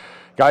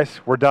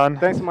 Guys, we're done.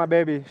 Thanks to my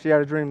baby. She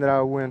had a dream that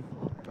I would win.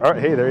 All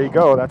right, hey, there you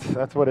go.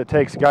 That's what it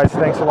takes. Guys,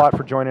 thanks a lot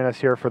for joining us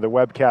here for the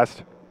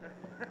webcast.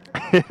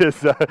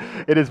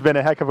 It has been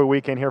a heck of a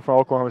weekend here from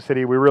Oklahoma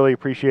City. We really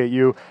appreciate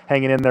you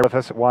hanging in there with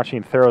us,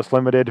 watching Theros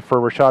Limited. For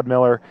Rashad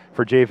Miller,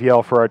 for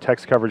JVL, for our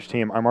text coverage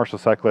team, I'm Marshall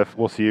Sutcliffe.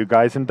 We'll see you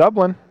guys in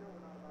Dublin.